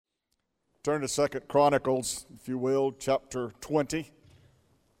Turn to 2 Chronicles, if you will, chapter 20.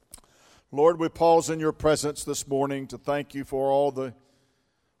 Lord, we pause in your presence this morning to thank you for all the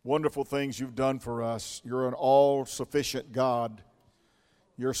wonderful things you've done for us. You're an all-sufficient God.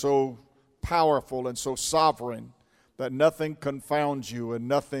 You're so powerful and so sovereign that nothing confounds you and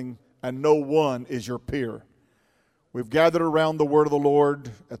no one is your peer. We've gathered around the word of the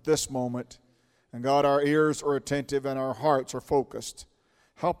Lord at this moment, and God, our ears are attentive and our hearts are focused.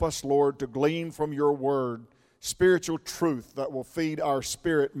 Help us, Lord, to glean from your word spiritual truth that will feed our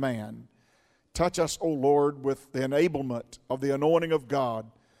spirit man. Touch us, O Lord, with the enablement of the anointing of God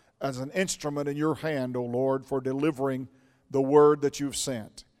as an instrument in your hand, O Lord, for delivering the word that you've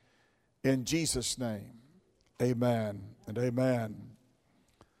sent. In Jesus' name, amen and amen.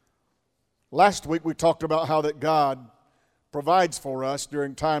 Last week we talked about how that God provides for us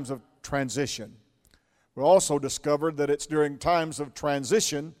during times of transition. We also discovered that it's during times of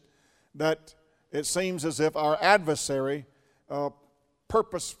transition that it seems as if our adversary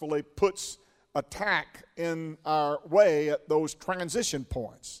purposefully puts attack in our way at those transition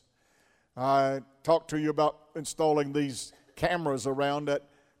points. I talked to you about installing these cameras around at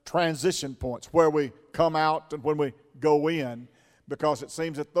transition points where we come out and when we go in, because it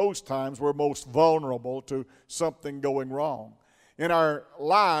seems at those times we're most vulnerable to something going wrong. In our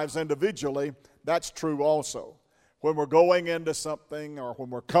lives individually, that's true also. When we're going into something or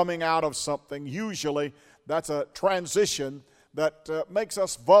when we're coming out of something, usually that's a transition that makes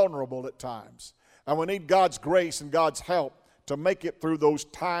us vulnerable at times. And we need God's grace and God's help to make it through those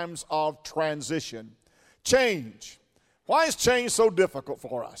times of transition. Change. Why is change so difficult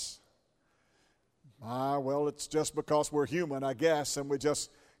for us? Well, it's just because we're human, I guess, and we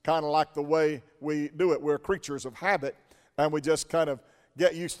just kind of like the way we do it. We're creatures of habit, and we just kind of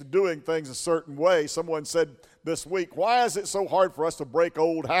get used to doing things a certain way. Someone said this week, why is it so hard for us to break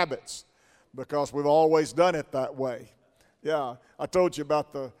old habits? Because we've always done it that way. Yeah, I told you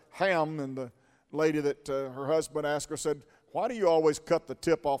about the ham, and the lady that her husband asked her, said, why do you always cut the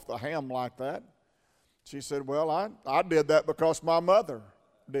tip off the ham like that? She said, well, I did that because my mother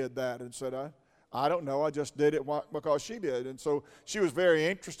did that. And said, I don't know, I just did it because she did. And so she was very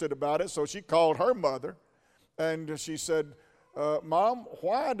interested about it, so she called her mother, and she said, Mom,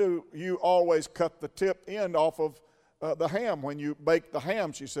 why do you always cut the tip end off of the ham when you bake the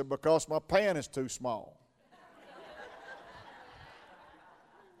ham? She said, because my pan is too small.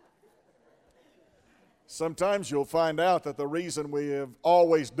 Sometimes you'll find out that the reason we have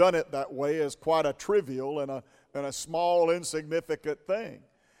always done it that way is quite a trivial and a small, insignificant thing.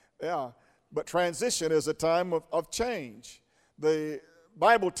 Yeah, but transition is a time of change. The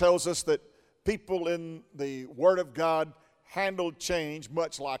Bible tells us that people in the Word of God handled change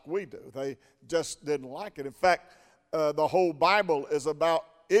much like we do. They just didn't like it. In fact, the whole Bible is about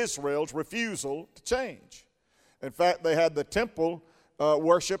Israel's refusal to change. In fact, they had the temple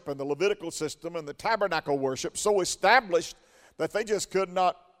worship and the Levitical system and the tabernacle worship so established that they just could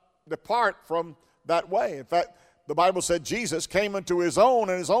not depart from that way. In fact, the Bible said Jesus came into his own,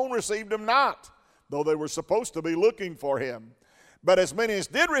 and his own received him not, though they were supposed to be looking for him. But as many as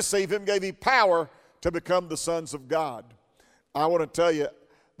did receive him gave he power to become the sons of God. I want to tell you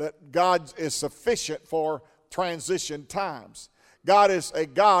that God is sufficient for transition times. God is a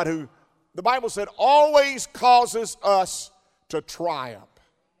God who, the Bible said, always causes us to triumph.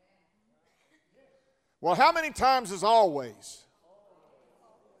 Well, how many times is always?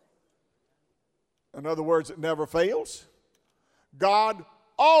 In other words, it never fails. God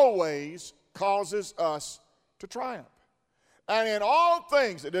always causes us to triumph. And in all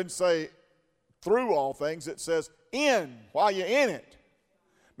things, it didn't say through all things, it says in, while you're in it.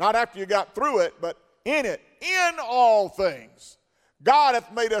 Not after you got through it, but in it, in all things. God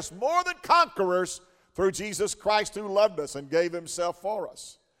hath made us more than conquerors through Jesus Christ who loved us and gave himself for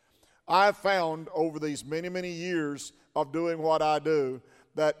us. I've found over these many, many years of doing what I do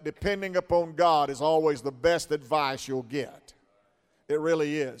that depending upon God is always the best advice you'll get. It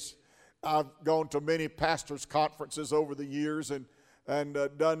really is. I've gone to many pastors' conferences over the years and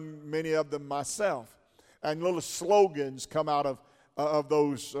done many of them myself. And little slogans come out of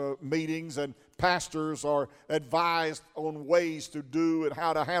those meetings, and pastors are advised on ways to do and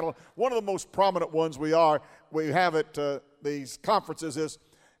how to handle. One of the most prominent ones we have at these conferences is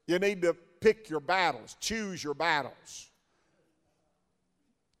you need to pick your battles, choose your battles.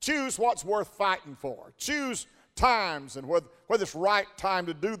 Choose what's worth fighting for. Choose times and whether it's right time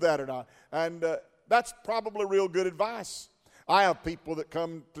to do that or not. And that's probably real good advice. I have people that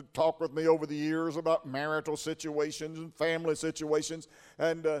come to talk with me over the years about marital situations and family situations,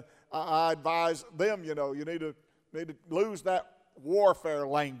 and I advise them, you need to lose that warfare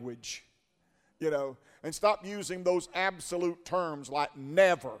language. and stop using those absolute terms like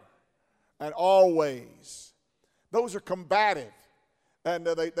never and always. Those are combative, and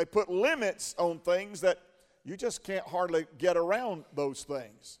they put limits on things that you just can't hardly get around those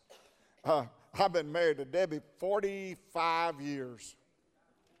things. I've been married to Debbie 45 years.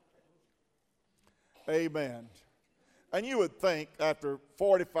 Amen. And you would think after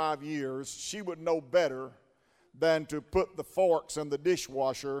 45 years she would know better than to put the forks in the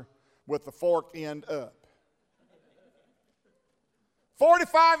dishwasher with the fork end up.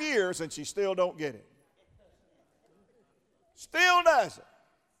 45 years and she still don't get it. Still doesn't.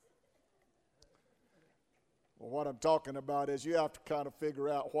 Well, what I'm talking about is you have to kind of figure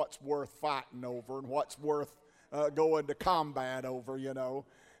out what's worth fighting over and what's worth going to combat over,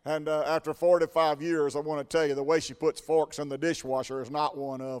 And after 45 years, I want to tell you, the way she puts forks in the dishwasher is not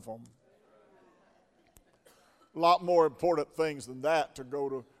one of them. A lot more important things than that to go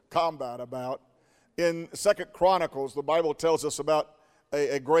to combat about. In 2 Chronicles, the Bible tells us about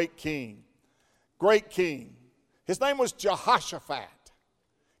a great king. Great king. His name was Jehoshaphat.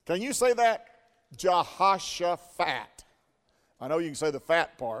 Can you say that? Jehoshaphat. I know you can say the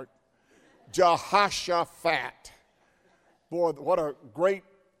fat part. Jehoshaphat. Boy, what a great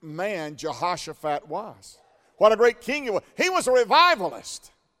man Jehoshaphat was. What a great king he was. He was a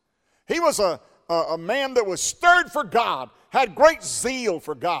revivalist. He was a man that was stirred for God, had great zeal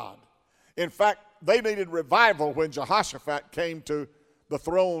for God. In fact, they needed revival when Jehoshaphat came to the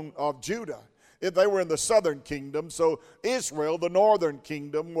throne of Judah. They were in the southern kingdom, so Israel, the northern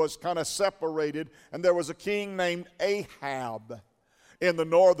kingdom, was kind of separated, and there was a king named Ahab in the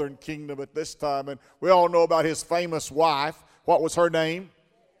northern kingdom at this time, and we all know about his famous wife. What was her name?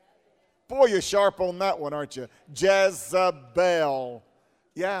 Boy, you're sharp on that one, aren't you? Jezebel.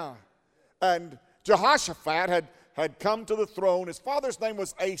 Yeah. And Jehoshaphat had come to the throne. His father's name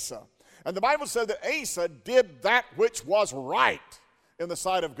was Asa. And the Bible said that Asa did that which was right in the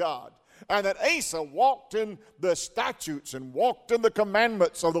sight of God. And that Asa walked in the statutes and walked in the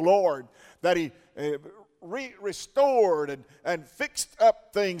commandments of the Lord. That he restored and fixed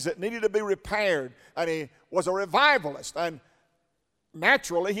up things that needed to be repaired. And he was a revivalist. And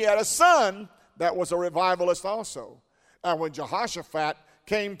naturally, he had a son that was a revivalist also. And when Jehoshaphat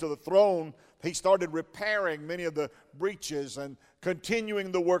came to the throne, he started repairing many of the breaches and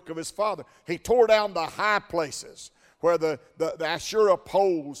continuing the work of his father. He tore down the high places where the Asherah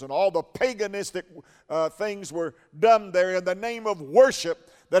poles and all the paganistic things were done there in the name of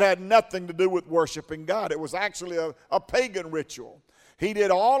worship that had nothing to do with worshiping God. It was actually a pagan ritual. He did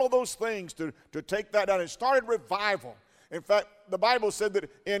all of those things to take that down and started revival. In fact, the Bible said that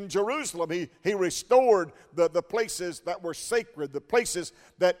in Jerusalem he restored the places that were sacred, the places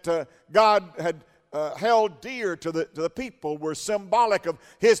that God had held dear to the people, were symbolic of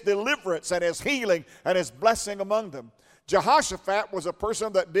his deliverance and his healing and his blessing among them. Jehoshaphat was a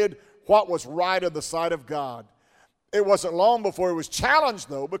person that did what was right in the sight of God. It wasn't long before he was challenged,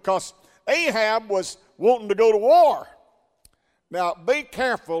 though, because Ahab was wanting to go to war. Now, be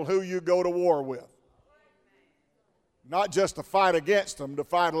careful who you go to war with. Not just to fight against them, to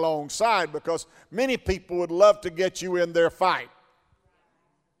fight alongside, because many people would love to get you in their fight.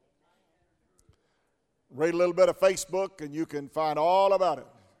 Read a little bit of Facebook and you can find all about it.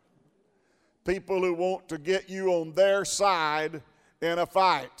 People who want to get you on their side in a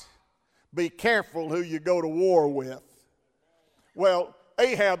fight. Be careful who you go to war with. Well,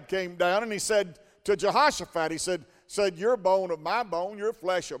 Ahab came down and he said to Jehoshaphat, he said, you're bone of my bone, you're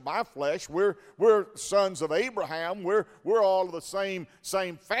flesh of my flesh. We're sons of Abraham. We're all of the same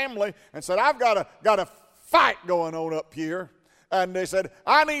family. And said, I've got a fight going on up here. And they said,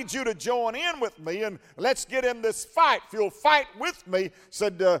 I need you to join in with me and let's get in this fight. If you'll fight with me,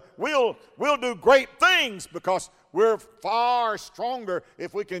 said, we'll do great things because we're far stronger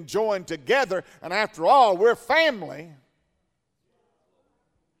if we can join together. And after all, we're family.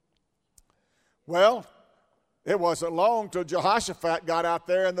 Well, it wasn't long till Jehoshaphat got out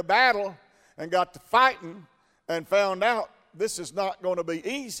there in the battle and got to fighting and found out this is not going to be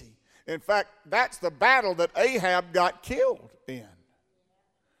easy. In fact, that's the battle that Ahab got killed in.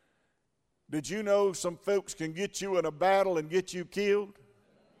 Did you know some folks can get you in a battle and get you killed?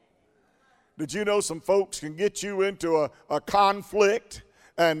 Did you know some folks can get you into a conflict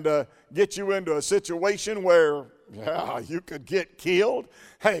and get you into a situation where you could get killed?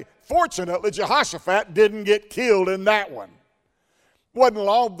 Hey, fortunately, Jehoshaphat didn't get killed in that one. Wasn't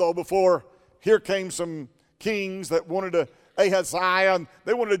long, though, before here came some kings that wanted to, Ahaziah, and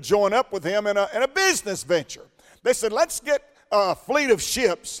they wanted to join up with him in a business venture. They said, let's get a fleet of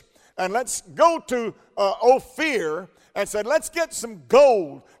ships and let's go to Ophir and said, let's get some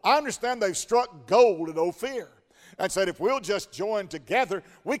gold. I understand they've struck gold at Ophir. And said, if we'll just join together,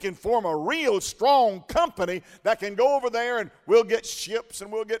 we can form a real strong company that can go over there, and we'll get ships,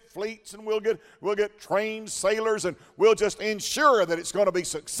 and we'll get fleets, and we'll get trained sailors, and we'll just ensure that it's going to be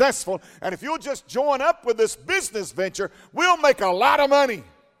successful. And if you'll just join up with this business venture, we'll make a lot of money.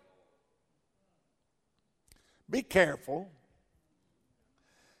 Be careful.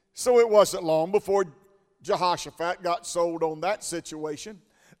 So it wasn't long before Jehoshaphat got sold on that situation,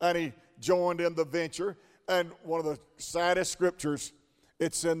 and he joined in the venture. And one of the saddest scriptures,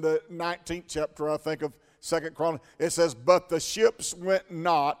 it's in the 19th chapter, I think, of 2nd Chronicles. It says, but the ships went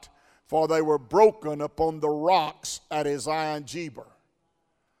not, for they were broken upon the rocks at Ezion-Geber.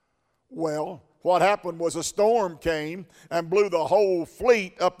 Well, what happened was a storm came and blew the whole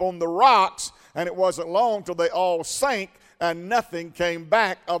fleet up on the rocks, and it wasn't long till they all sank, and nothing came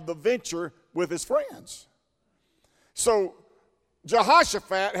back of the venture with his friends. So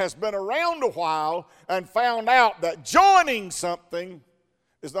Jehoshaphat has been around a while and found out that joining something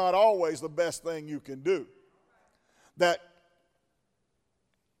is not always the best thing you can do. That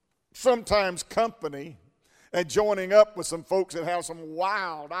sometimes company and joining up with some folks that have some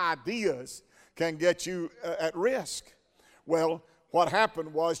wild ideas can get you at risk. Well, what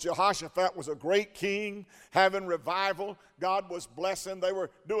happened was Jehoshaphat was a great king, having revival. God was blessing. They were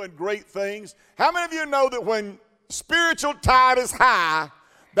doing great things. How many of you know that when spiritual tide is high,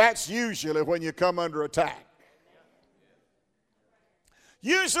 that's usually when you come under attack?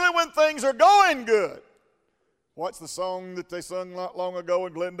 Usually when things are going good. What's the song that they sung not long ago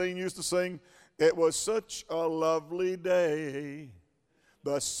and Glendine used to sing? It was such a lovely day.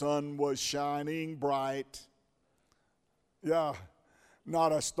 The sun was shining bright. Yeah,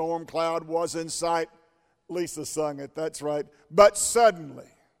 not a storm cloud was in sight. Lisa sung it, that's right. But suddenly,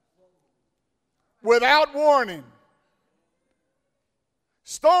 without warning,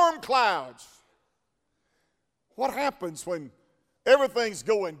 storm clouds. What happens when everything's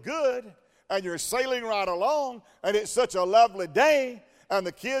going good and you're sailing right along and it's such a lovely day and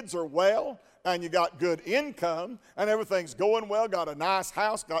the kids are well and you got good income and everything's going well, got a nice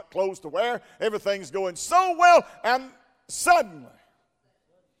house, got clothes to wear, everything's going so well, and suddenly,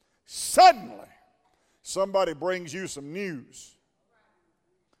 somebody brings you some news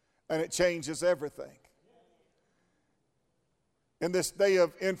and it changes everything. In this day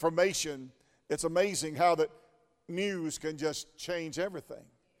of information, it's amazing how that news can just change everything.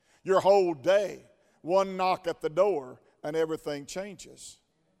 Your whole day, one knock at the door, and everything changes.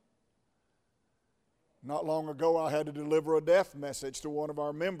 Not long ago, I had to deliver a death message to one of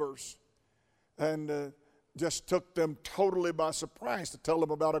our members, and just took them totally by surprise to tell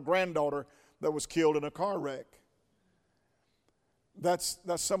them about a granddaughter that was killed in a car wreck. That's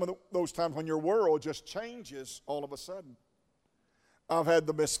some of those times when your world just changes all of a sudden. I've had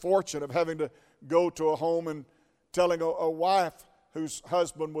the misfortune of having to go to a home and telling a wife whose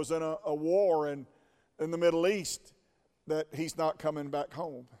husband was in a war in the Middle East that he's not coming back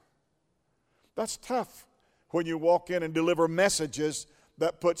home. That's tough when you walk in and deliver messages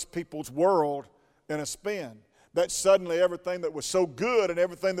that puts people's world in a spin. That suddenly everything that was so good and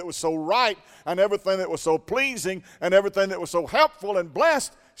everything that was so right and everything that was so pleasing and everything that was so helpful and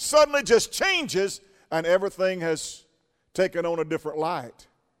blessed suddenly just changes, and everything has taken on a different light.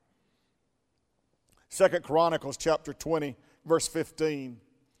 2nd Chronicles chapter 20, verse 15.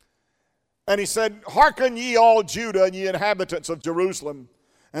 And he said, hearken ye all Judah and ye inhabitants of Jerusalem,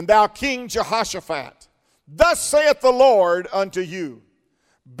 and thou King Jehoshaphat, thus saith the Lord unto you,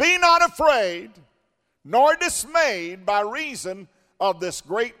 be not afraid nor dismayed by reason of this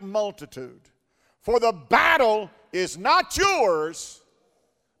great multitude, for the battle is not yours,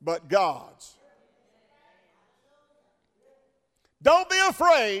 but God's. Don't be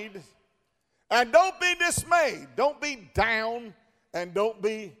afraid and don't be dismayed. Don't be down and don't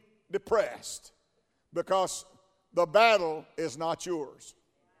be depressed, because the battle is not yours.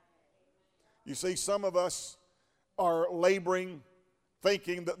 You see, some of us are laboring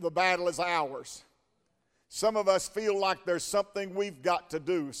thinking that the battle is ours. Some of us feel like there's something we've got to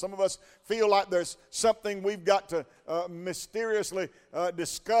do. Some of us feel like there's something we've got to mysteriously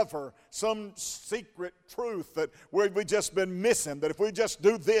discover, some secret truth that we've just been missing, that if we just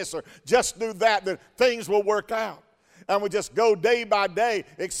do this or just do that, then things will work out. And we just go day by day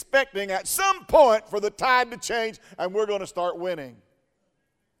expecting at some point for the tide to change and we're going to start winning.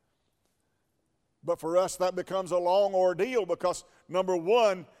 But for us, that becomes a long ordeal because, number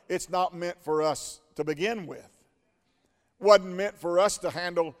one, it's not meant for us to begin with. Wasn't meant for us to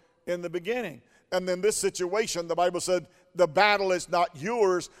handle in the beginning. And then this situation, the Bible said the battle is not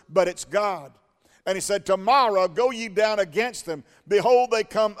yours, but it's God. And he said, tomorrow go ye down against them. Behold, they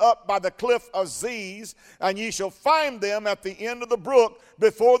come up by the cliff of Ziz, and ye shall find them at the end of the brook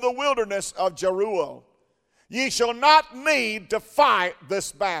before the wilderness of Jeruel. Ye shall not need to fight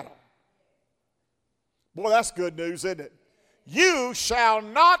this battle. Boy, that's good news, isn't it? You shall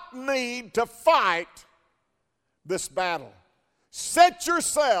not need to fight this battle. Set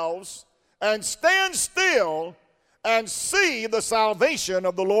yourselves and stand still and see the salvation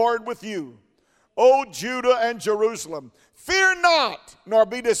of the Lord with you. O Judah and Jerusalem, fear not, nor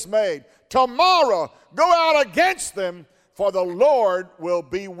be dismayed. Tomorrow go out against them, for the Lord will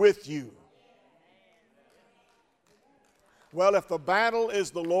be with you. Well, if the battle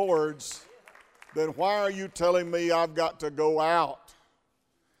is the Lord's, then why are you telling me I've got to go out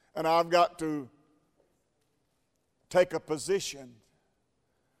and I've got to take a position?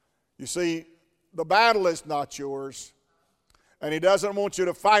 You see, the battle is not yours, and he doesn't want you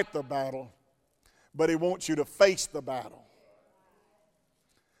to fight the battle, but he wants you to face the battle.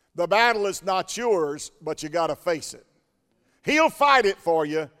 The battle is not yours, but you got to face it. He'll fight it for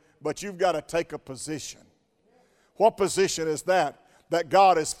you, but you've got to take a position. What position is that? That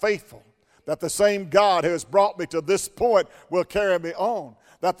God is faithful. That the same God who has brought me to this point will carry me on.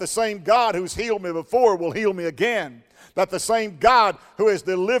 That the same God who's healed me before will heal me again. That the same God who has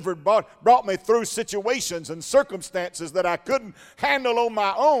delivered, brought me through situations and circumstances that I couldn't handle on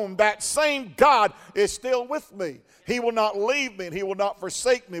my own, that same God is still with me. He will not leave me and he will not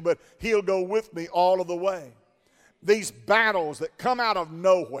forsake me, but he'll go with me all of the way. These battles that come out of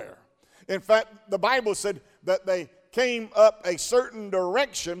nowhere. In fact, the Bible said that they came up a certain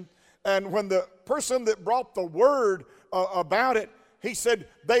direction, and when the person that brought the word about it, he said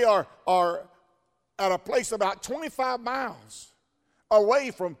they are at a place about 25 miles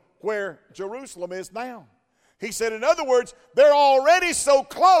away from where Jerusalem is now. He said, in other words, they're already so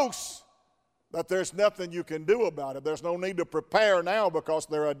close that there's nothing you can do about it. There's no need to prepare now because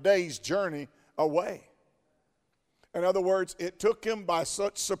they're a day's journey away. In other words, it took him by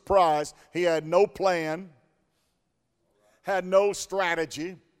such surprise. He had no plan, had no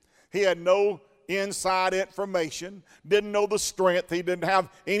strategy. He had no inside information, didn't know the strength. He didn't have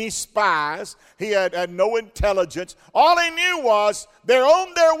any spies. He had no intelligence. All he knew was they're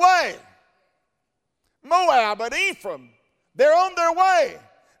on their way. Moab and Ephraim, they're on their way,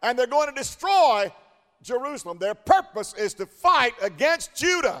 and they're going to destroy Jerusalem. Their purpose is to fight against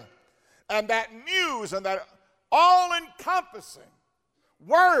Judah. And that news and that all-encompassing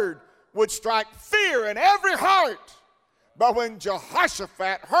word would strike fear in every heart. But when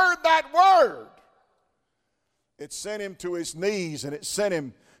Jehoshaphat heard that word, it sent him to his knees, and it sent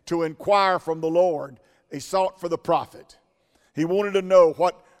him to inquire from the Lord. He sought for the prophet. He wanted to know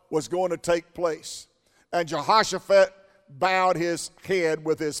what was going to take place. And Jehoshaphat bowed his head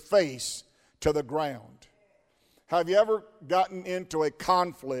with his face to the ground. Have you ever gotten into a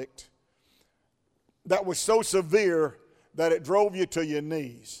conflict that was so severe that it drove you to your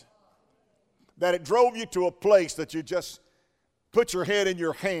knees? That it drove you to a place that you just put your head in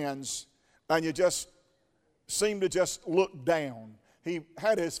your hands and you just seemed to just look down. He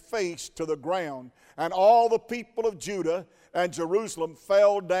had his face to the ground, and all the people of Judah and Jerusalem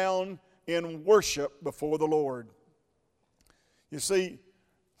fell down in worship before the Lord. You see,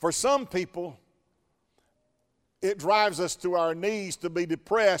 for some people, it drives us to our knees to be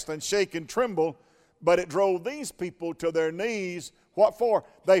depressed and shake and tremble, but it drove these people to their knees. What for?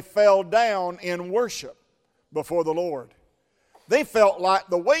 They fell down in worship before the Lord. They felt like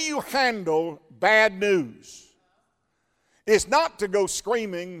the way you handle bad news is not to go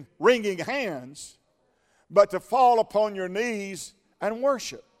screaming, wringing hands, but to fall upon your knees and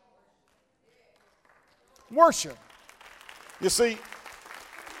worship. Worship. You see,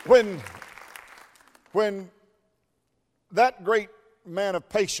 when that great man of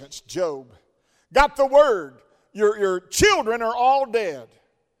patience, Job, got the word, your children are all dead.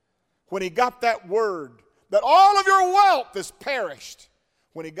 When he got that word, that all of your wealth is perished.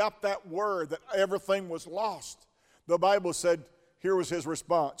 When he got that word that everything was lost, the Bible said, here was his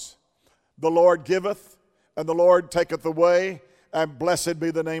response: the Lord giveth, and the Lord taketh away, and blessed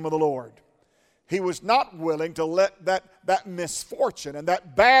be the name of the Lord. He was not willing to let that misfortune and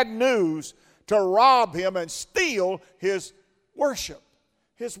that bad news to rob him and steal his worship.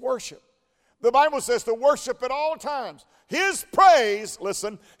 His worship. The Bible says to worship at all times. His praise,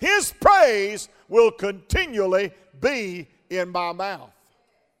 listen, his praise will continually be in my mouth.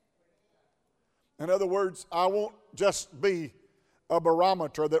 In other words, I won't just be a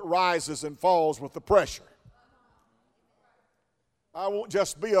barometer that rises and falls with the pressure. I won't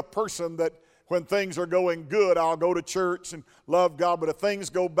just be a person that When things are going good, I'll go to church and love God. But if things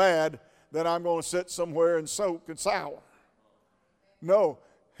go bad, then I'm going to sit somewhere and soak and sour. No.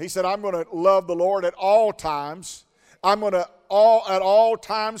 He said, I'm going to love the Lord at all times. I'm going to at all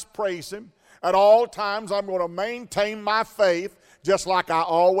times praise Him. At all times, I'm going to maintain my faith just like I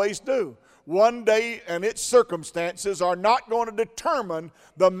always do. One day and its circumstances are not going to determine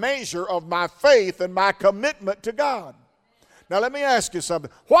the measure of my faith and my commitment to God. Now, let me ask you something.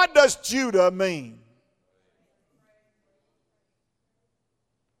 What does Judah mean?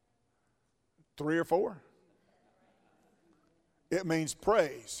 3 or 4? It means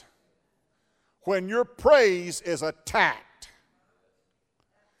praise. When your praise is attacked,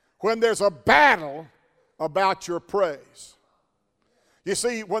 when there's a battle about your praise. You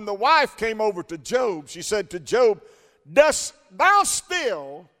see, when the wife came over to Job, she said to Job, dost thou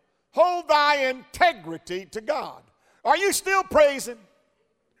still hold thy integrity to God? Are you still praising?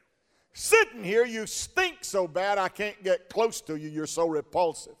 Sitting here, you stink so bad I can't get close to you. You're so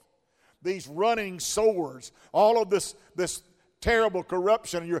repulsive. These running sores, all of this terrible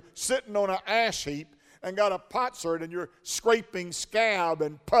corruption, and you're sitting on an ash heap and got a potsherd and you're scraping scab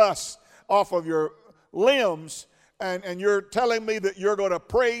and pus off of your limbs, and you're telling me that you're going to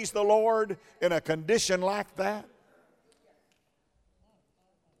praise the Lord in a condition like that?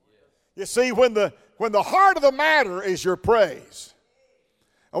 You see, when the heart of the matter is your praise,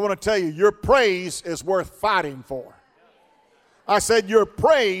 I want to tell you, your praise is worth fighting for. I said your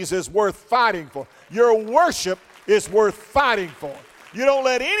praise is worth fighting for. Your worship is worth fighting for. You don't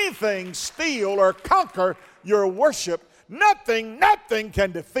let anything steal or conquer your worship. Nothing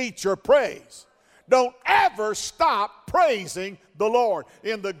can defeat your praise. Don't ever stop praising the Lord.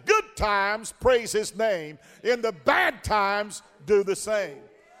 In the good times, praise His name. In the bad times, do the same.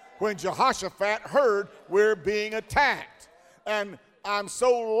 When Jehoshaphat heard we're being attacked, and I'm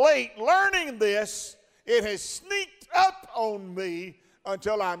so late learning this, it has sneaked up on me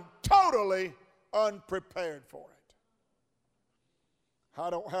until I'm totally unprepared for it. I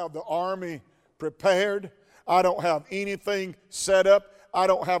don't have the army prepared. I don't have anything set up. I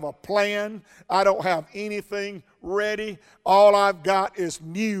don't have a plan. I don't have anything ready. All I've got is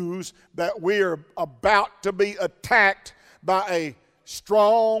news that we're about to be attacked by a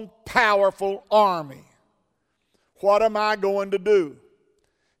strong, powerful army. What am I going to do?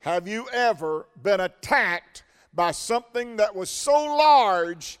 Have you ever been attacked by something that was so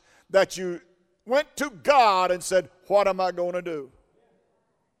large that you went to God and said, what am I going to do?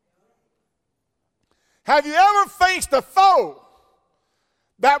 Have you ever faced a foe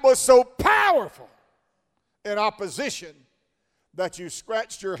that was so powerful in opposition that you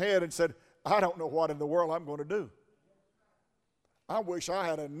scratched your head and said, I don't know what in the world I'm going to do? I wish I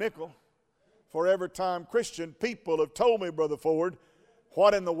had a nickel for every time Christian people have told me, Brother Ford,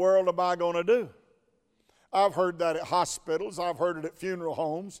 what in the world am I going to do? I've heard that at hospitals. I've heard it at funeral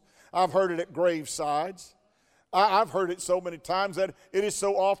homes. I've heard it at gravesides. I've heard it so many times that it is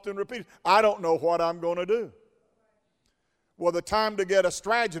so often repeated. I don't know what I'm going to do. Well, the time to get a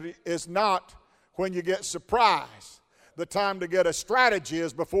strategy is not when you get surprised. The time to get a strategy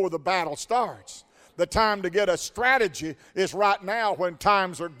is before the battle starts. The time to get a strategy is right now when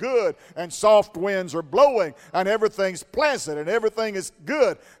times are good and soft winds are blowing and everything's pleasant and everything is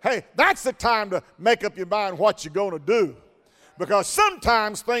good. Hey, that's the time to make up your mind what you're going to do. Because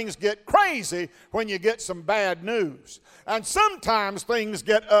sometimes things get crazy when you get some bad news. And sometimes things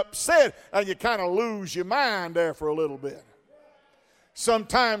get upset and you kind of lose your mind there for a little bit.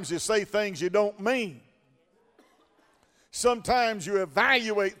 Sometimes you say things you don't mean. Sometimes you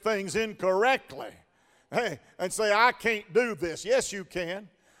evaluate things incorrectly. Hey, and say, I can't do this. Yes, you can.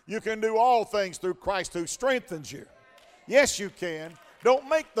 You can do all things through Christ who strengthens you. Yes, you can. Don't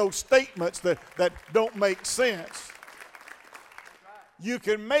make those statements that don't make sense. You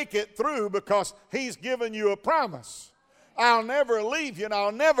can make it through because He's given you a promise. I'll never leave you and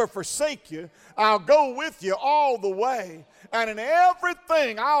I'll never forsake you. I'll go with you all the way. And in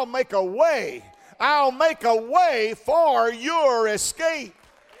everything, I'll make a way. I'll make a way for your escape.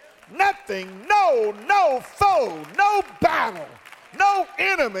 Nothing, no foe, no battle, no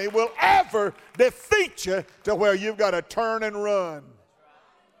enemy will ever defeat you to where you've got to turn and run.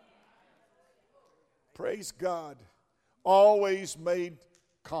 Praise God. Always made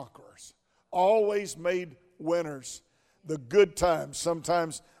conquerors. Always made winners. The good times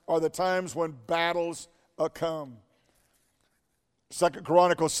sometimes are the times when battles come. 2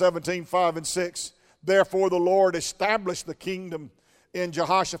 Chronicles 17, 5 and 6. Therefore the Lord established the kingdom in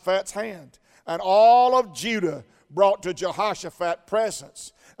Jehoshaphat's hand. And all of Judah brought to Jehoshaphat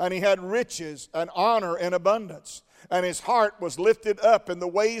presents. And he had riches and honor in abundance. and his heart was lifted up in the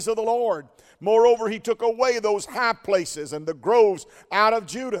ways of the Lord. Moreover, he took away those high places and the groves out of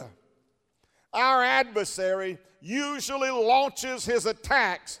Judah. Our adversary usually launches his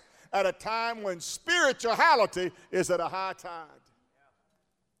attacks at a time when spirituality is at a high tide.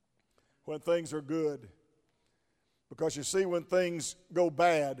 When things are good. Because you see, when things go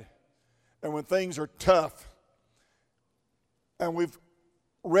bad and when things are tough, and we've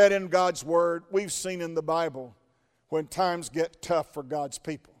read in God's Word, we've seen in the Bible when times get tough for God's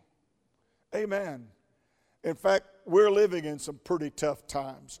people. Amen. In fact, we're living in some pretty tough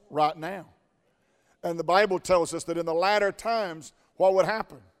times right now. And the Bible tells us that in the latter times, what would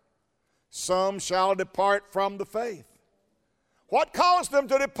happen? Some shall depart from the faith. What caused them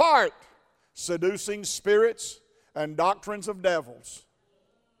to depart? Seducing spirits and doctrines of devils.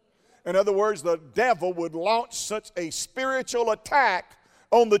 In other words, the devil would launch such a spiritual attack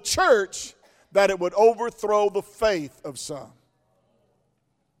on the church that it would overthrow the faith of some.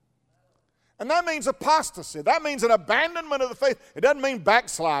 And that means apostasy. That means an abandonment of the faith. It doesn't mean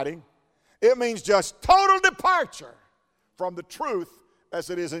backsliding. It means just total departure from the truth as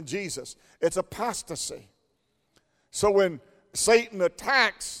it is in Jesus. It's apostasy. So when Satan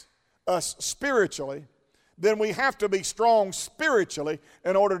attacks us spiritually, then we have to be strong spiritually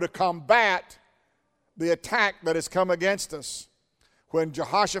in order to combat the attack that has come against us. When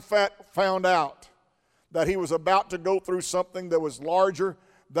Jehoshaphat found out that he was about to go through something that was larger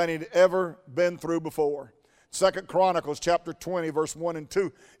than he'd ever been through before. 2 Chronicles chapter 20, verse 1 and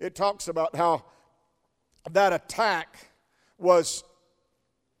 2, it talks about how that attack was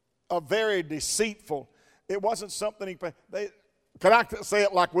a very deceitful. It wasn't something can I say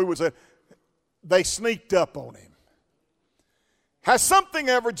it like we would say? They sneaked up on him. Has something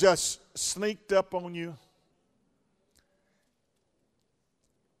ever just sneaked up on you?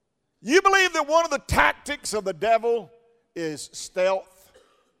 You believe that one of the tactics of the devil is stealth?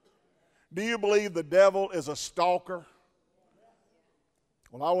 Do you believe the devil is a stalker?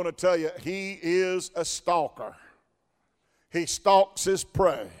 Well, I want to tell you, he is a stalker. He stalks his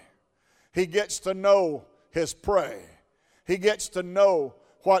prey. He gets to know his prey. He gets to know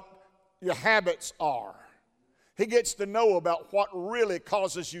what your habits are. He gets to know about what really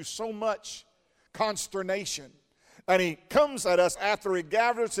causes you so much consternation. And he comes at us after he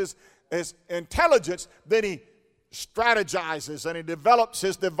gathers his intelligence, then he strategizes and he develops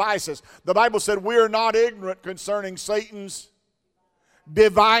his devices. The Bible said we are not ignorant concerning Satan's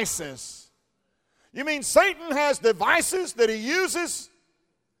devices. You mean Satan has devices that he uses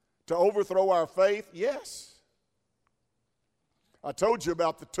to overthrow our faith? Yes. I told you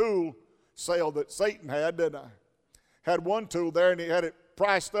about the tool sale that Satan had, didn't I? Had one tool there and he had it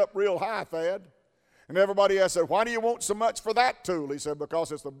priced up real high, Thad. And everybody else said, why do you want so much for that tool? He said,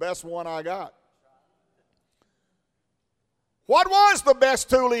 because it's the best one I got. What was the best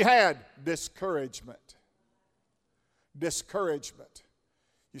tool he had? Discouragement. Discouragement.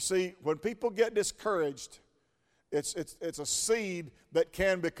 You see, when people get discouraged, it's a seed that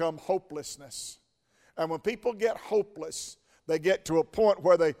can become hopelessness. And when people get hopeless, they get to a point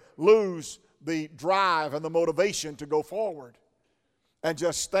where they lose the drive and the motivation to go forward and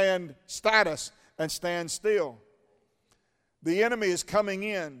just stand status and stand still. The enemy is coming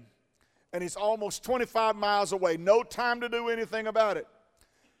in, and he's almost 25 miles away. No time to do anything about it.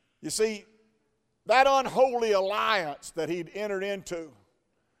 You see, that unholy alliance that he'd entered into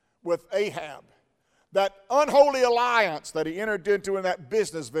with Ahab, that unholy alliance that he entered into in that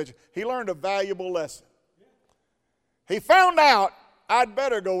business venture, he learned a valuable lesson. He found out, I'd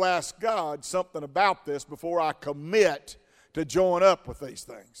better go ask God something about this before I commit to join up with these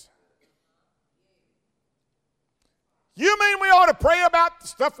things. You mean we ought to pray about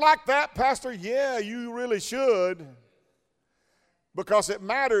stuff like that, Pastor? Yeah, you really should. Because it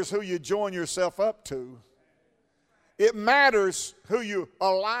matters who you join yourself up to. It matters who you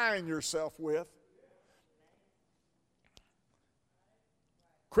align yourself with.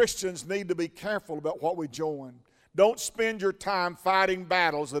 Christians need to be careful about what we join. Don't spend your time fighting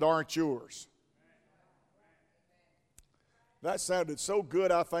battles that aren't yours. That sounded so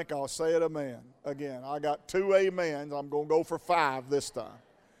good, I think I'll say it again. I got 2 amens. I'm going to go for 5 this time.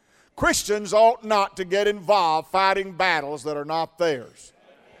 Christians ought not to get involved fighting battles that are not theirs.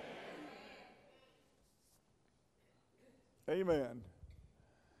 Amen.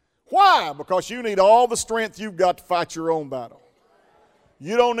 Why? Because you need all the strength you've got to fight your own battle.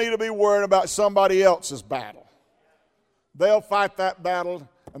 You don't need to be worried about somebody else's battle. They'll fight that battle,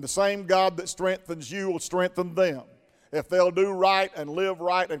 and the same God that strengthens you will strengthen them. If they'll do right and live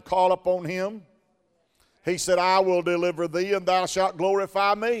right and call upon Him, He said, I will deliver thee and thou shalt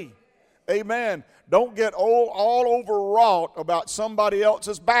glorify me. Amen. Don't get all overwrought about somebody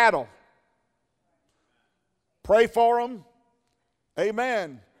else's battle. Pray for them.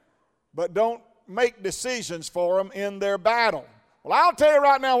 Amen. But don't make decisions for them in their battle. Well, I'll tell you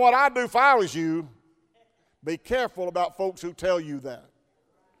right now what I'd do if I was you. Be careful about folks who tell you that.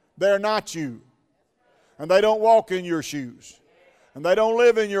 They're not you. And they don't walk in your shoes. And they don't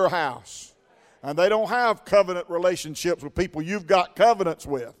live in your house. And they don't have covenant relationships with people you've got covenants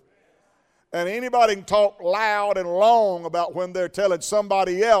with. And anybody can talk loud and long about when they're telling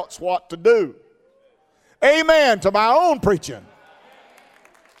somebody else what to do. Amen to my own preaching.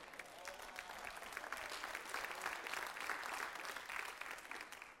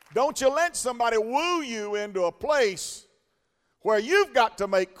 Don't you let somebody woo you into a place where you've got to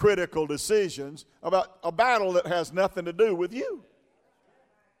make critical decisions about a battle that has nothing to do with you.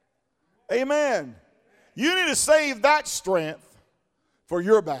 Amen. You need to save that strength for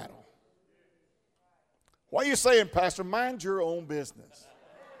your battle. What are you saying, Pastor? Mind your own business.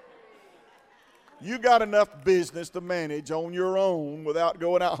 You got enough business to manage on your own without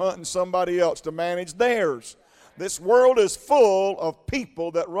going out hunting somebody else to manage theirs. This world is full of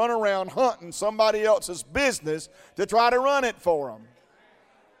people that run around hunting somebody else's business to try to run it for them.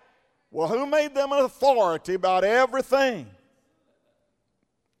 Well, who made them an authority about everything?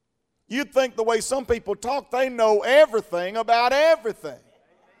 You'd think the way some people talk, they know everything about everything.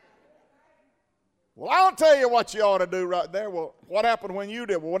 Well, I'll tell you what you ought to do right there. Well, what happened when you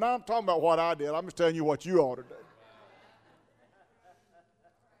did? Well, when I'm talking about what I did, I'm just telling you what you ought to do.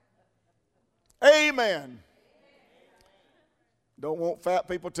 Amen. Don't want fat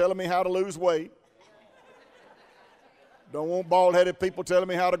people telling me how to lose weight. Don't want bald-headed people telling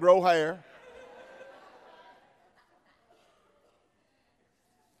me how to grow hair.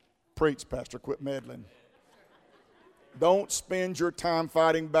 Preach, Pastor, quit meddling. Don't spend your time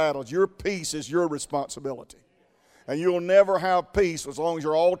fighting battles. Your peace is your responsibility. And you'll never have peace as long as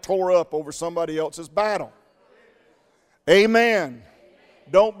you're all tore up over somebody else's battle. Amen.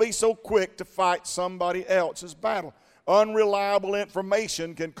 Don't be so quick to fight somebody else's battle. Unreliable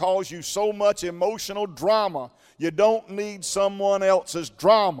information can cause you so much emotional drama. You don't need someone else's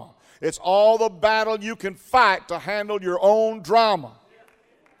drama. It's all the battle you can fight to handle your own drama.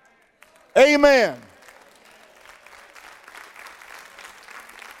 Amen.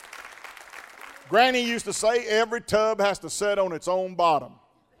 Granny used to say every tub has to sit on its own bottom.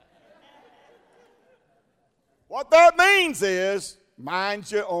 What that means is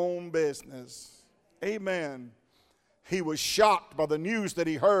mind your own business. Amen. He was shocked by the news that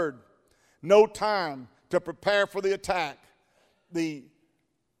he heard. No time to prepare for the attack. The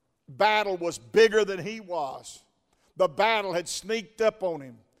battle was bigger than he was. The battle had sneaked up on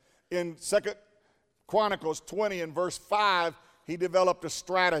him. In 2 Chronicles 20 and verse 5, he developed a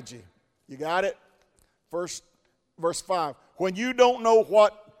strategy. You got it? Verse 5. When you don't know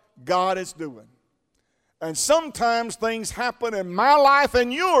what God is doing. And sometimes things happen in my life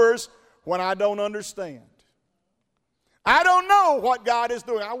and yours when I don't understand. I don't know what God is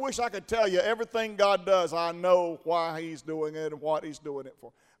doing. I wish I could tell you everything God does. I know why He's doing it and what He's doing it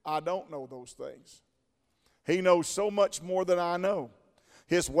for. I don't know those things. He knows so much more than I know.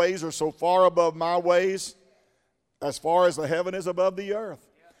 His ways are so far above my ways, as far as the heaven is above the earth.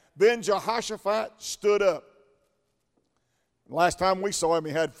 Then Jehoshaphat stood up. Last time we saw him,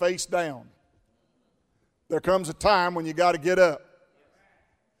 he had face down. There comes a time when you got to get up.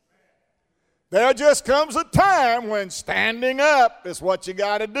 There just comes a time when standing up is what you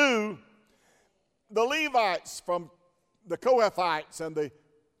got to do. The Levites from the Kohathites and the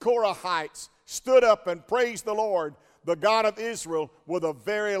Korahites stood up and praised the Lord, the God of Israel, with a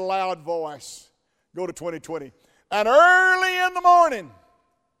very loud voice. Go to 2020. And early in the morning,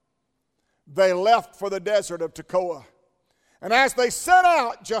 they left for the desert of Tekoa. And as they set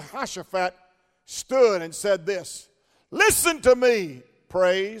out, Jehoshaphat stood and said this, "Listen to me,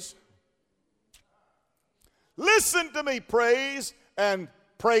 praise. Listen to me, praise and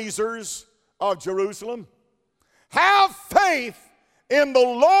praisers of Jerusalem. Have faith in the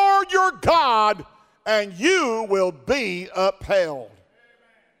Lord your God, and you will be upheld."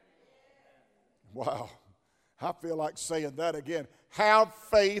 Wow. I feel like saying that again. Have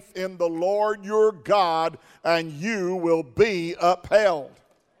faith in the Lord your God, and you will be upheld.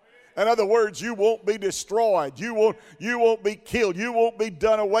 In other words, you won't be destroyed. You won't be killed. You won't be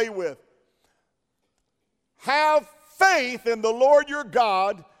done away with. Have faith in the Lord your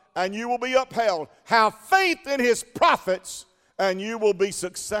God, and you will be upheld. Have faith in His prophets, and you will be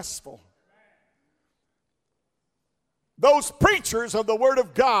successful. Those preachers of the Word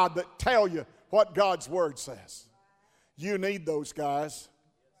of God that tell you what God's Word says. You need those guys.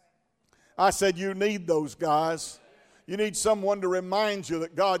 I said, you need those guys. You need someone to remind you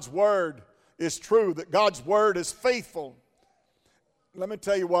that God's Word is true, that God's Word is faithful. Let me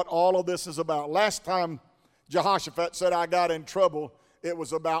tell you what all of this is about. Last time Jehoshaphat said I got in trouble, it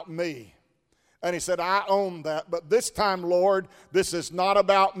was about me. And he said, I own that. But this time, Lord, this is not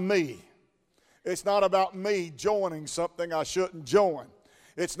about me. It's not about me joining something I shouldn't join.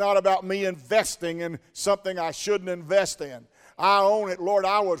 It's not about me investing in something I shouldn't invest in. I own it, Lord.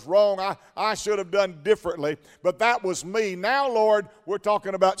 I was wrong. I should have done differently. But that was me. Now, Lord, we're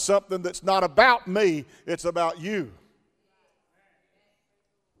talking about something that's not about me. It's about you.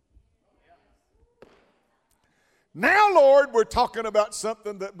 Now, Lord, we're talking about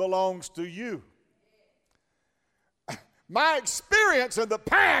something that belongs to you. My experience in the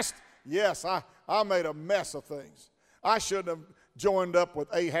past, yes, I made a mess of things. I shouldn't have joined up with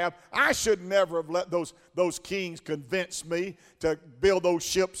Ahab. I should never have let those kings convince me to build those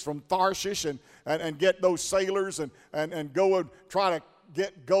ships from Tarshish and get those sailors and go and try to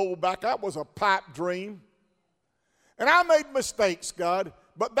get gold back. That was a pipe dream. And I made mistakes, God,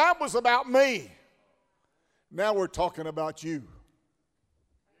 but that was about me. Now we're talking about you.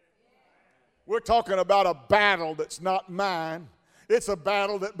 We're talking about a battle that's not mine. It's a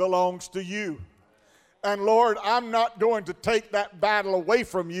battle that belongs to you. And Lord, I'm not going to take that battle away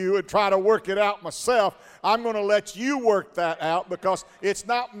from you and try to work it out myself. I'm going to let you work that out because it's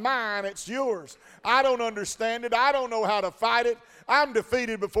not mine, it's yours. I don't understand it. I don't know how to fight it. I'm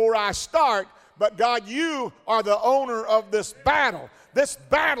defeated before I start. But God, you are the owner of this battle. This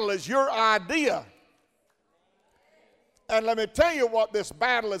battle is your idea. And let me tell you what this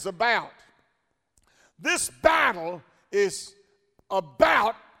battle is about. This battle is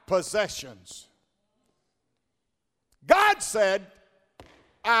about possessions. God said,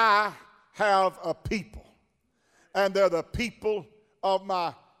 I have a people, and they're the people of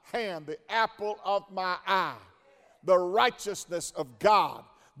my hand, the apple of my eye, the righteousness of God.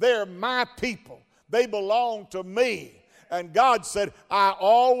 They're my people. They belong to me. And God said, I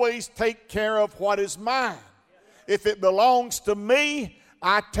always take care of what is mine. If it belongs to me,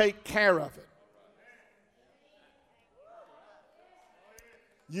 I take care of it.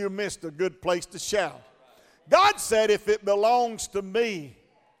 You missed a good place to shout. God said, if it belongs to me,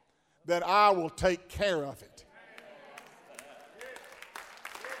 then I will take care of it.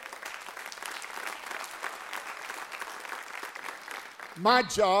 My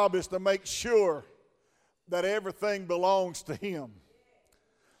job is to make sure that everything belongs to Him.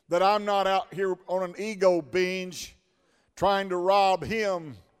 That I'm not out here on an ego binge trying to rob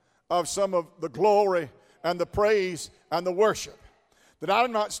Him of some of the glory and the praise and the worship. That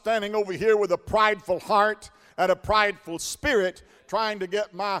I'm not standing over here with a prideful heart and a prideful spirit trying to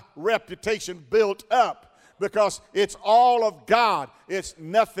get my reputation built up, because it's all of God. It's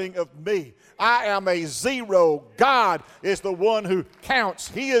nothing of me. I am a zero. God is the one who counts.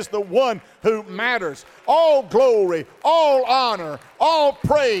 He is the one who matters. All glory, all honor, all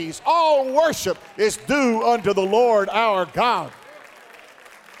praise, all worship is due unto the Lord our God.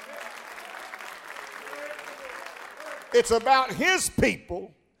 It's about His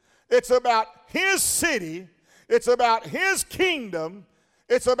people. It's about His city. It's about His kingdom.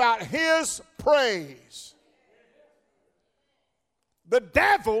 It's about His praise. The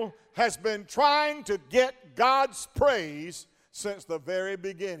devil has been trying to get God's praise since the very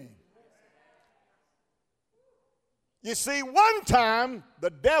beginning. You see, one time the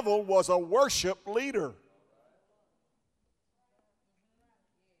devil was a worship leader.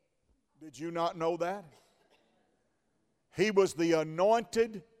 Did you not know that? He was the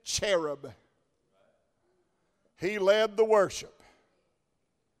anointed cherub. He led the worship.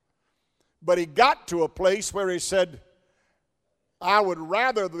 But he got to a place where he said, I would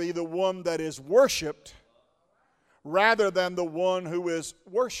rather be the one that is worshiped rather than the one who is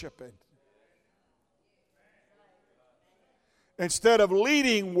worshiping. Instead of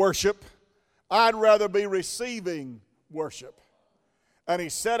leading worship, I'd rather be receiving worship. And he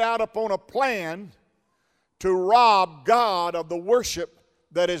set out upon a plan to rob God of the worship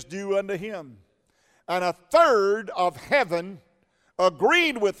that is due unto Him. And a third of heaven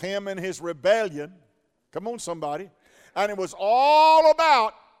agreed with him in his rebellion. Come on, somebody. And it was all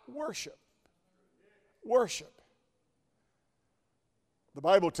about worship. Worship. The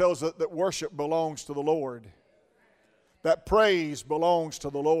Bible tells us that worship belongs to the Lord. That praise belongs to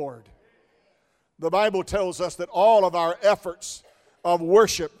the Lord. The Bible tells us that all of our efforts of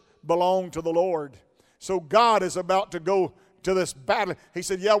worship belong to the Lord. So God is about to go to this battle. He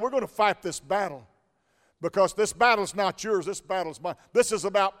said, yeah, we're going to fight this battle. Because this battle's not yours, this battle's mine. This is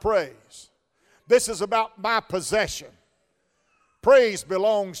about praise. This is about my possession. Praise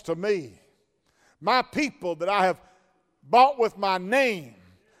belongs to me. my people that I have bought with my name,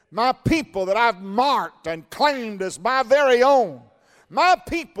 my people that I've marked and claimed as my very own, my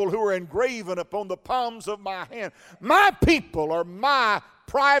people who are engraven upon the palms of my hand, my people are my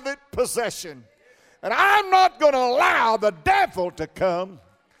private possession. And I'm not going to allow the devil to come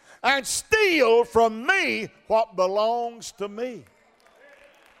and steal from me what belongs to me.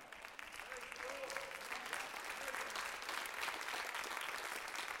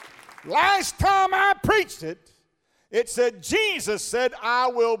 Last time I preached it, it said, Jesus said, I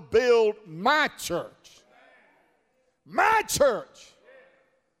will build my church. My church.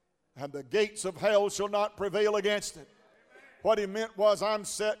 And the gates of hell shall not prevail against it. What he meant was, I'm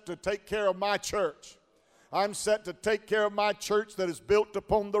set to take care of my church. I'm set to take care of my church that is built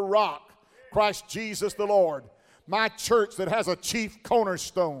upon the rock, Christ Jesus the Lord. My church that has a chief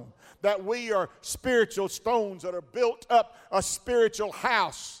cornerstone, that we are spiritual stones that are built up a spiritual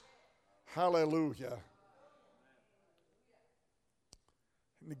house. Hallelujah.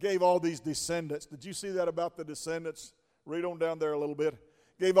 And he gave all these descendants. Did you see that about the descendants? Read on down there a little bit.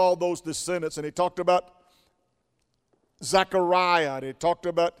 Gave all those descendants, and he talked about Zechariah, and he talked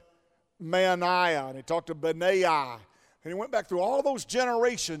about Maaniah, and he talked to Benaiah. And he went back through all those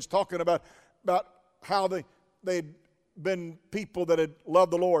generations talking about how they'd been people that had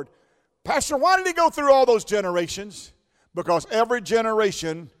loved the Lord. Pastor, why did he go through all those generations? Because every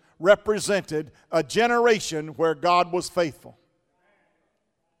generation represented a generation where God was faithful.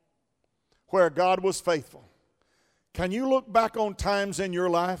 Where God was faithful. Can you look back on times in your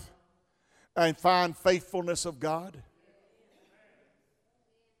life and find faithfulness of God?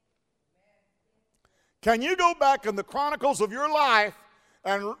 Can you go back in the chronicles of your life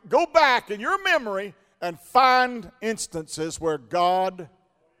and go back in your memory and find instances where God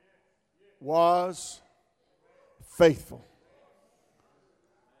was faithful?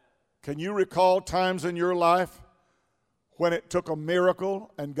 Can you recall times in your life when it took a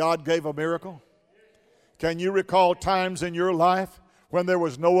miracle and God gave a miracle? Can you recall times in your life when there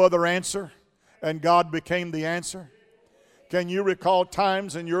was no other answer and God became the answer? Can you recall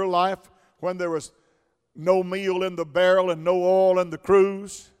times in your life when there was no meal in the barrel and no oil in the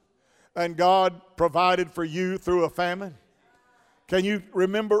cruse and God provided for you through a famine? Can you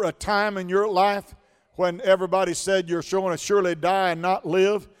remember a time in your life when everybody said you're going to surely die and not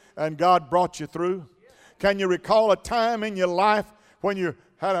live, and God brought you through? Can you recall a time in your life when you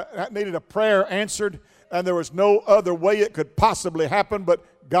needed a prayer answered and there was no other way it could possibly happen, but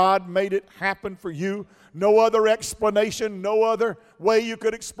God made it happen for you? No other explanation, no other way you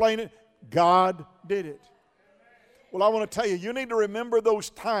could explain it. God did it. Well, I want to tell you, you need to remember those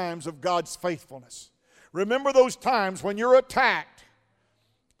times of God's faithfulness. Remember those times when you're attacked.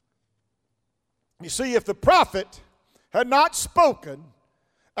 You see, if the prophet had not spoken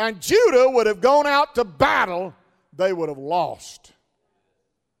and Judah would have gone out to battle, they would have lost.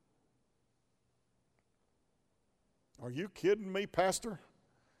 Are you kidding me, Pastor?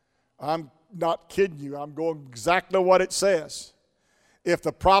 I'm not kidding you. I'm going exactly what it says. If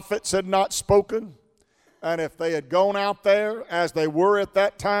the prophets had not spoken, and if they had gone out there as they were at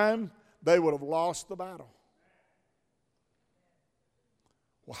that time, they would have lost the battle.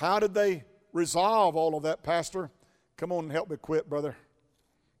 Well, how did they resolve all of that, Pastor? Come on and help me quit, brother.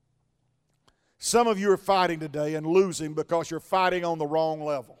 Some of you are fighting today and losing because you're fighting on the wrong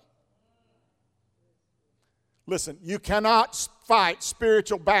level. Listen, you cannot fight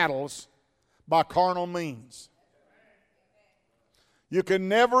spiritual battles by carnal means. You can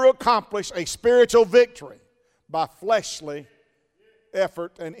never accomplish a spiritual victory by fleshly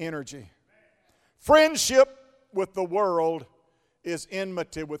effort and energy. Friendship with the world is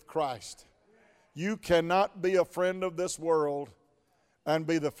enmity with Christ. You cannot be a friend of this world and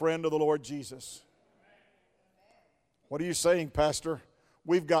be the friend of the Lord Jesus. What are you saying, Pastor?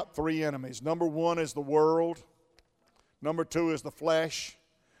 We've got three enemies. Number one is the world. Number two is the flesh.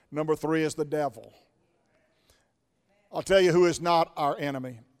 Number three is the devil. I'll tell you who is not our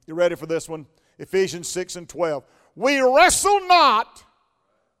enemy. You ready for this one? Ephesians 6:12. We wrestle not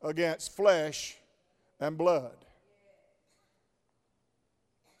against flesh and blood.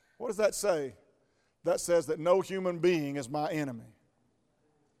 What does that say? That says that no human being is my enemy.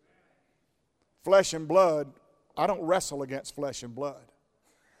 Flesh and blood, I don't wrestle against flesh and blood.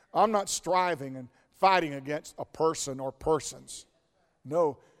 I'm not striving and fighting against a person or persons.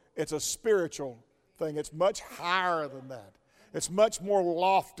 No, it's a spiritual thing. It's much higher than that. It's much more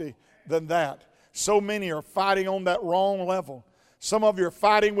lofty than that. So many are fighting on that wrong level. Some of you are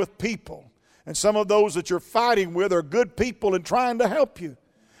fighting with people, and some of those that you're fighting with are good people and trying to help you.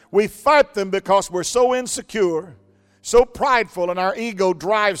 We fight them because we're so insecure, so prideful, and our ego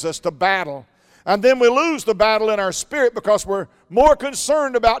drives us to battle. And then we lose the battle in our spirit because we're more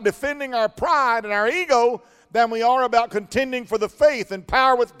concerned about defending our pride and our ego than we are about contending for the faith and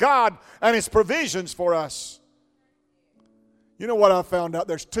power with God and His provisions for us. You know what I found out?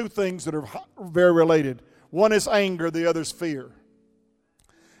 There's two things that are very related. One is anger, the other is fear.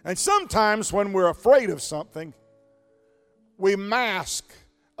 And sometimes when we're afraid of something, we mask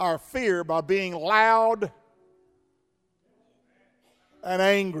our fear by being loud and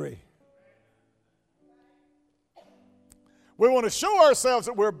angry. We want to show ourselves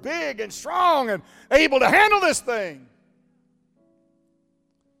that we're big and strong and able to handle this thing.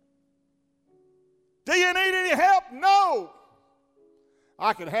 Do you need any help? No.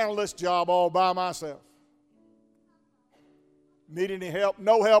 I can handle this job all by myself. Need any help?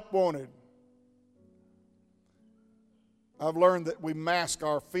 No help wanted. I've learned that we mask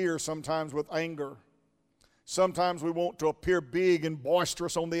our fear sometimes with anger. Sometimes we want to appear big and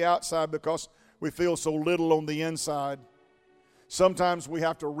boisterous on the outside because we feel so little on the inside. Sometimes we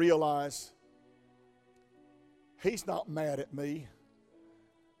have to realize He's not mad at me.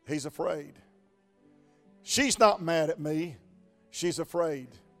 He's afraid. She's not mad at me. She's afraid.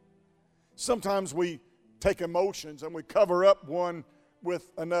 Sometimes we take emotions and we cover up one with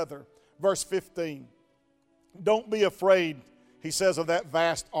another. Verse 15. Don't be afraid, he says, of that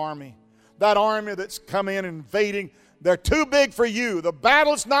vast army. That army that's come in invading. They're too big for you. The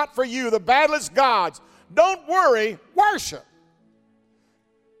battle's not for you. The battle is God's. Don't worry. Worship.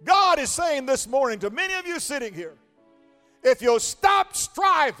 God is saying this morning to many of you sitting here, if you'll stop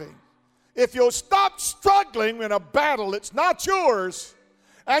striving, if you'll stop struggling in a battle that's not yours,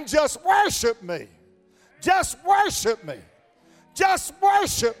 and just worship me, just worship me, just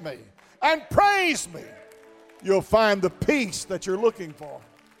worship me, and praise me, you'll find the peace that you're looking for.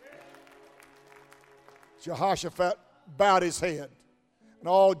 Jehoshaphat bowed his head, and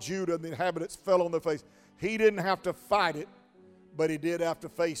all Judah and the inhabitants fell on their face. He didn't have to fight it, but he did have to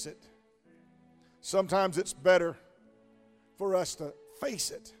face it. Sometimes it's better for us to face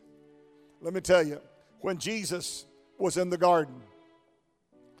it. Let me tell you, when Jesus was in the garden,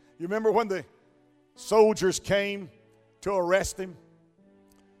 you remember when the soldiers came to arrest him?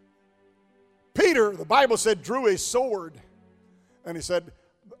 Peter, the Bible said, drew his sword, and he said,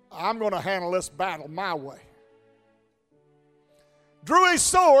 I'm going to handle this battle my way. Drew his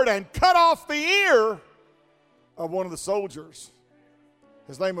sword and cut off the ear of one of the soldiers.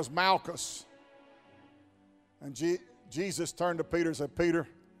 His name was Malchus. And Jesus turned to Peter and said, Peter,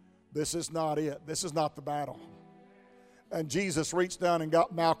 this is not it. This is not the battle. And Jesus reached down and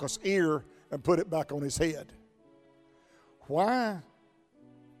got Malchus' ear and put it back on his head. Why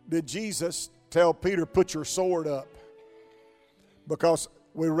did Jesus tell Peter, put your sword up? Because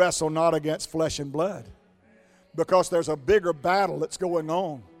we wrestle not against flesh and blood. Because there's a bigger battle that's going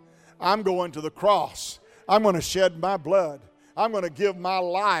on. I'm going to the cross. I'm going to shed my blood. I'm going to give my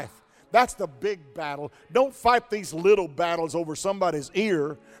life. That's the big battle. Don't fight these little battles over somebody's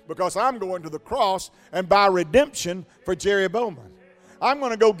ear, because I'm going to the cross and buy redemption for Jerry Bowman. I'm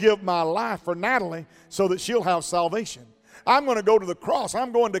going to go give my life for Natalie so that she'll have salvation. I'm going to go to the cross.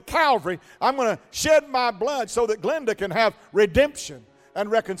 I'm going to Calvary. I'm going to shed my blood so that Glenda can have redemption and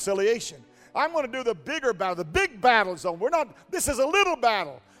reconciliation. I'm going to do the bigger battle. The big battle's on. This is a little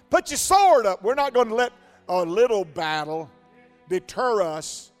battle. Put your sword up. We're not going to let a little battle deter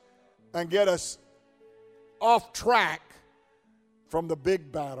us and get us off track from the big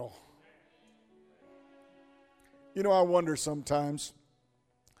battle. You know, I wonder sometimes,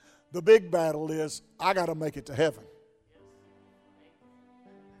 the big battle is, I got to make it to heaven.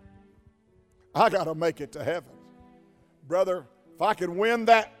 I got to make it to heaven. Brother, if I can win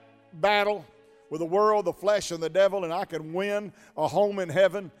that battle with the world, the flesh, and the devil, and I can win a home in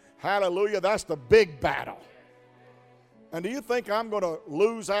heaven, hallelujah, that's the big battle. And do you think I'm going to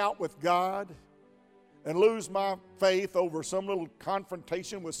lose out with God and lose my faith over some little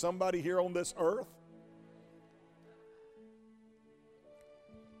confrontation with somebody here on this earth?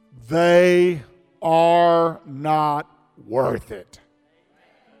 They are not worth it.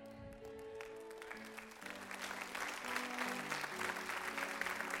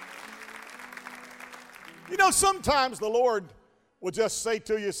 You know, sometimes the Lord will just say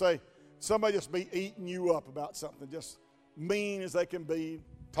to you, somebody just be eating you up about something, just mean as they can be,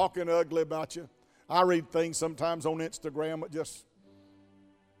 talking ugly about you. I read things sometimes on Instagram that just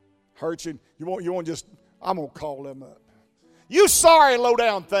hurts you. You want just, I'm going to call them up. You sorry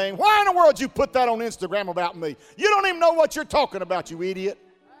low-down thing. Why in the world did you put that on Instagram about me? You don't even know what you're talking about, you idiot.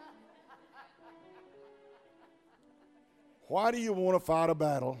 Why do you want to fight a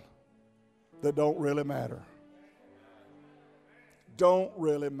battle that don't really matter? Don't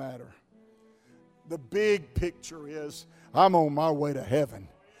really matter. The big picture is I'm on my way to heaven.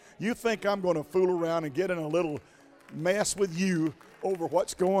 You think I'm going to fool around and get in a little mess with you over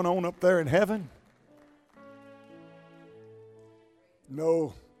what's going on up there in heaven?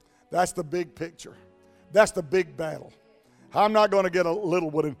 No, that's the big picture. That's the big battle. I'm not going to get a little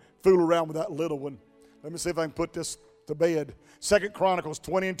one and fool around with that little one. Let me see if I can put this to bed. 2 Chronicles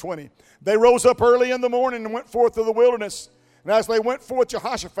 20:20. They rose up early in the morning and went forth to the wilderness. And as they went forth,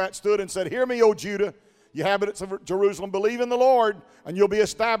 Jehoshaphat stood and said, Hear me, O Judah, you inhabitants of Jerusalem. Believe in the Lord, and you'll be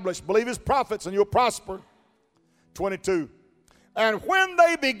established. Believe his prophets, and you'll prosper. 22. And when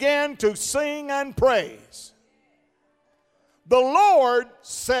they began to sing and praise, the Lord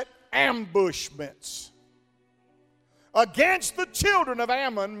set ambushments against the children of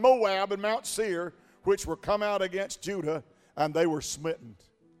Ammon, Moab, and Mount Seir, which were come out against Judah, and they were smitten.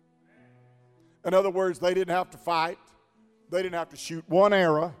 In other words, they didn't have to fight. They didn't have to shoot one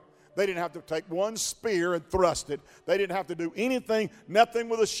arrow. They didn't have to take one spear and thrust it. They didn't have to do anything, nothing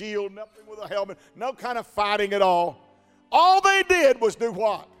with a shield, nothing with a helmet, no kind of fighting at all. All they did was do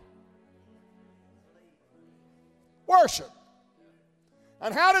what? Worship.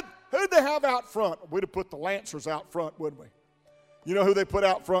 And who'd they have out front? We'd have put the Lancers out front, wouldn't we? You know who they put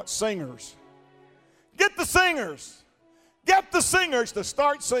out front? Singers. Get the singers. Get the singers to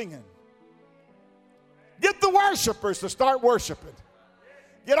start singing. Get the worshipers to start worshiping.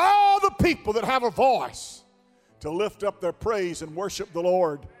 Get all the people that have a voice to lift up their praise and worship the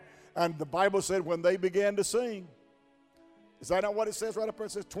Lord. And the Bible said when they began to sing, is that not what it says right up there?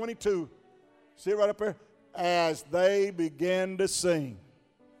 It says 22. See it right up there? As they began to sing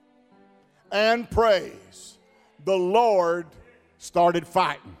and praise, the Lord started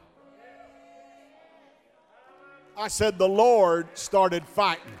fighting. I said the Lord started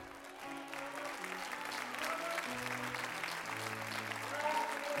fighting.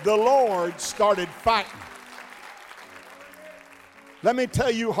 The Lord started fighting. Let me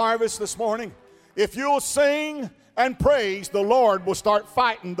tell you, Harvest, this morning, if you'll sing and praise, the Lord will start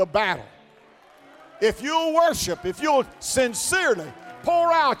fighting the battle. If you'll worship, if you'll sincerely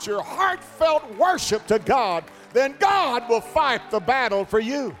pour out your heartfelt worship to God, then God will fight the battle for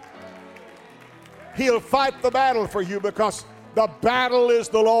you. He'll fight the battle for you because the battle is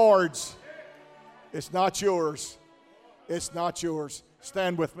the Lord's. It's not yours. It's not yours.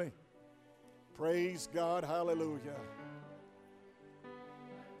 Stand with me. Praise God. Hallelujah.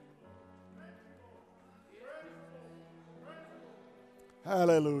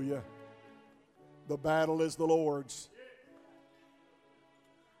 Hallelujah. The battle is the Lord's.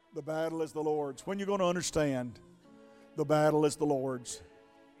 The battle is the Lord's. When you're going to understand, the battle is the Lord's.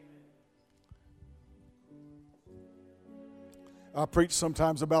 I preach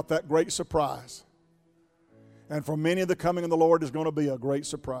sometimes about that great surprise. And for many, the coming of the Lord is going to be a great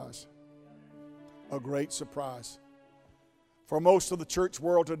surprise. A great surprise. For most of the church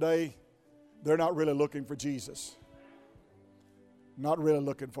world today, they're not really looking for Jesus. Not really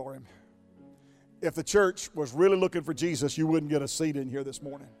looking for him. If the church was really looking for Jesus, you wouldn't get a seat in here this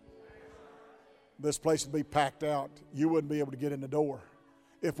morning. This place would be packed out. You wouldn't be able to get in the door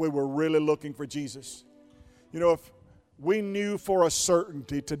if we were really looking for Jesus. You know, if we knew for a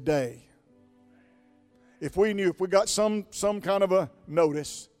certainty today, if we got some kind of a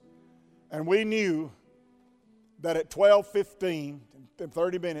notice, and we knew that at 12:15, in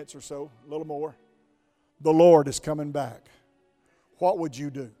 30 minutes or so, a little more, the Lord is coming back, what would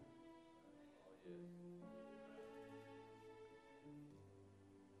you do?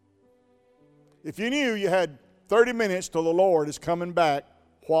 If you knew you had 30 minutes till the Lord is coming back,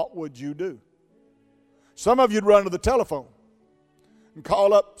 what would you do? Some of you'd run to the telephone and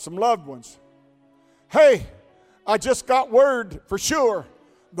call up some loved ones. Hey, I just got word for sure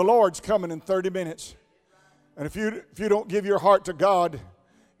the Lord's coming in 30 minutes. And if you don't give your heart to God,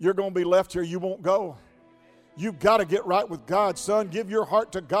 you're going to be left here. You won't go. You've got to get right with God, son. Give your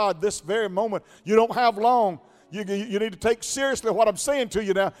heart to God this very moment. You don't have long. You need to take seriously what I'm saying to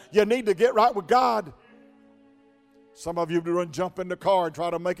you now. You need to get right with God. Some of you would jump in the car and try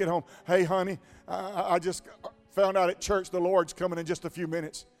to make it home. Hey, honey, I just found out at church the Lord's coming in just a few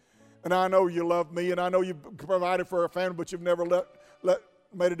minutes. And I know you love me, and I know you've provided for a family, but you've never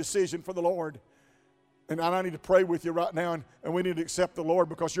made a decision for the Lord. And I need to pray with you right now, and we need to accept the Lord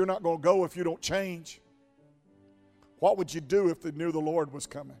because you're not going to go if you don't change. What would you do if they knew the Lord was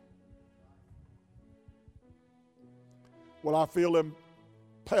coming? Well, I feel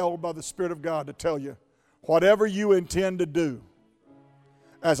impelled by the Spirit of God to tell you, whatever you intend to do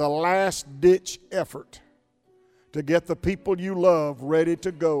as a last-ditch effort to get the people you love ready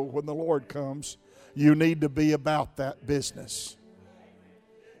to go when the Lord comes, you need to be about that business.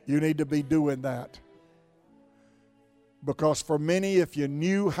 You need to be doing that. Because for many, if you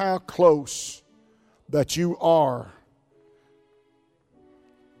knew how close that you are,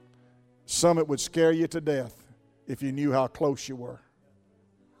 some it would scare you to death if you knew how close you were.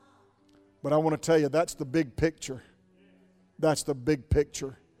 But I want to tell you, that's the big picture. That's the big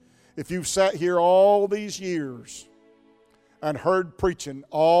picture. If you've sat here all these years and heard preaching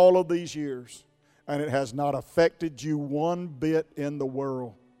all of these years, and it has not affected you one bit in the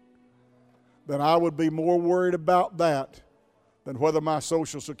world, then I would be more worried about that than whether my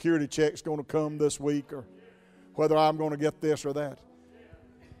Social Security check's going to come this week or whether I'm going to get this or that.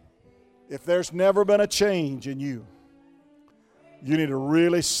 If there's never been a change in you, you need to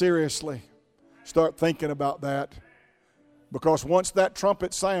really seriously start thinking about that, because once that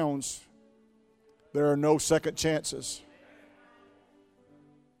trumpet sounds, there are no second chances.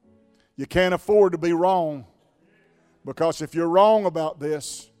 You can't afford to be wrong, because if you're wrong about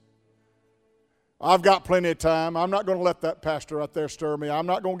this, I've got plenty of time. I'm not going to let that pastor out there stir me. I'm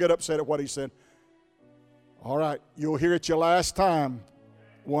not going to get upset at what he said. All right, you'll hear it your last time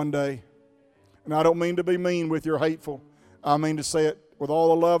one day. And I don't mean to be mean with your hateful. I mean to say it with all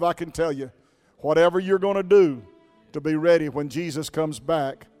the love I can tell you. Whatever you're going to do to be ready when Jesus comes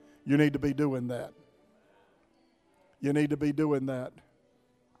back, you need to be doing that. You need to be doing that.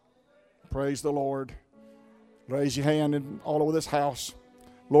 Praise the Lord. Raise your hand and all over this house.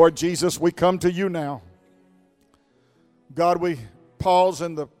 Lord Jesus, we come to you now. God, we pause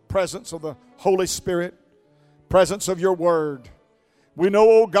in the presence of the Holy Spirit, presence of your word. We know,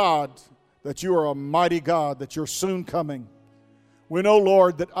 oh God, that you are a mighty God, that you're soon coming. We know,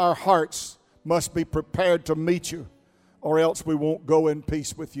 Lord, that our hearts must be prepared to meet you, or else we won't go in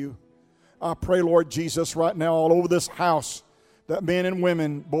peace with you. I pray, Lord Jesus, right now all over this house, that men and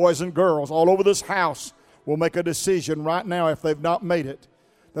women, boys and girls, all over this house will make a decision right now, if they've not made it,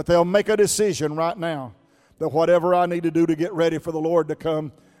 that they'll make a decision right now that whatever I need to do to get ready for the Lord to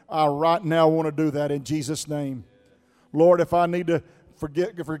come, I right now want to do that in Jesus' name. Lord, if I need to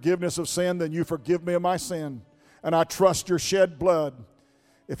forget forgiveness of sin, then you forgive me of my sin. And I trust your shed blood.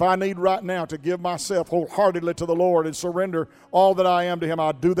 If I need right now to give myself wholeheartedly to the Lord and surrender all that I am to him,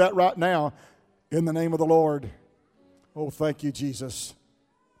 I'll do that right now in the name of the Lord. Oh, thank you, Jesus.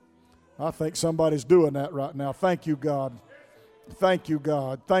 I think somebody's doing that right now. Thank you, God. Thank you,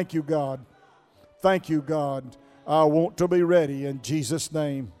 God. Thank you, God. Thank you, God. I want to be ready in Jesus'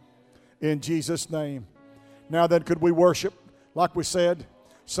 name. In Jesus' name. Now then, could we worship? Like we said,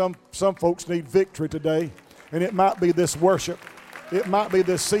 some folks need victory today, and it might be this worship. It might be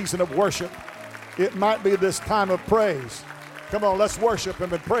this season of worship. It might be this time of praise. Come on, let's worship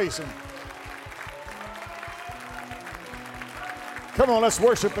him and praise him. Come on, let's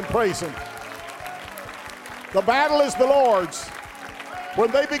worship and praise him. The battle is the Lord's. When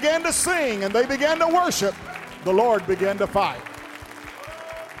they began to sing and they began to worship, the Lord began to fight.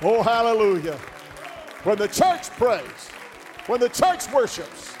 Oh, hallelujah. When the church prays, when the church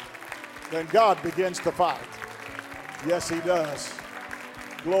worships, then God begins to fight. Yes, he does.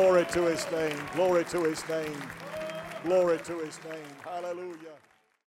 Glory to his name. Glory to his name. Glory to his name. Hallelujah.